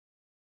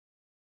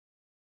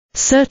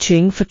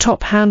Searching for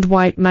top hand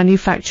wipe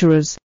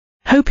manufacturers.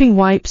 Hoping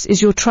Wipes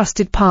is your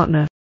trusted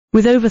partner.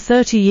 With over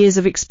 30 years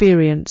of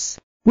experience,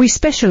 we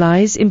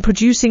specialize in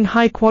producing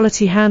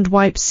high-quality hand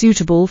wipes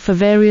suitable for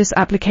various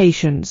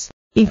applications,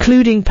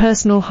 including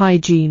personal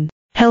hygiene,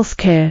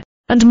 healthcare,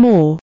 and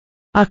more.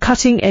 Our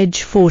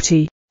cutting-edge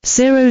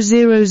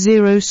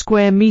 40,000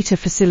 square meter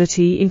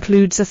facility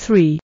includes a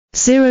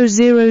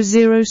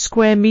 3,000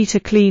 square meter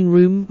clean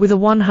room with a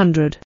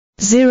 100,000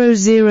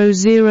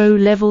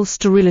 level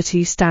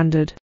sterility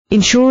standard,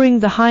 ensuring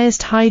the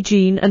highest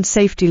hygiene and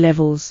safety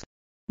levels.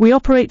 We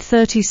operate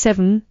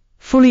 37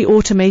 fully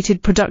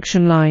automated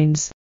production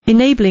lines,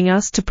 enabling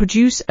us to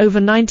produce over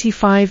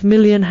 95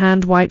 million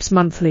hand wipes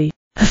monthly,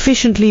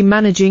 efficiently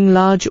managing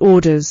large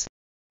orders.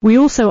 We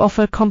also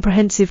offer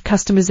comprehensive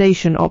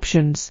customization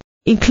options,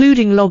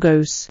 including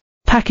logos,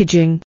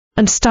 packaging,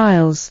 and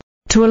styles,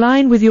 to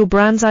align with your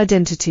brand's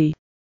identity.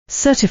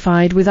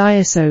 Certified with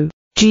ISO,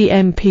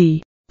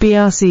 GMP,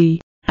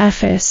 BRC,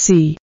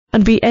 FSC,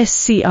 and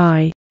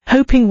BSCI,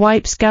 Hoping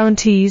Wipes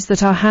guarantees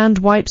that our hand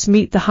wipes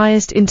meet the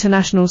highest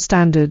international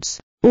standards,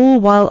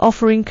 all while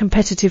offering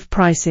competitive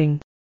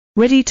pricing.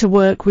 Ready to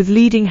work with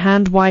leading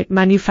hand wipe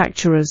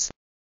manufacturers.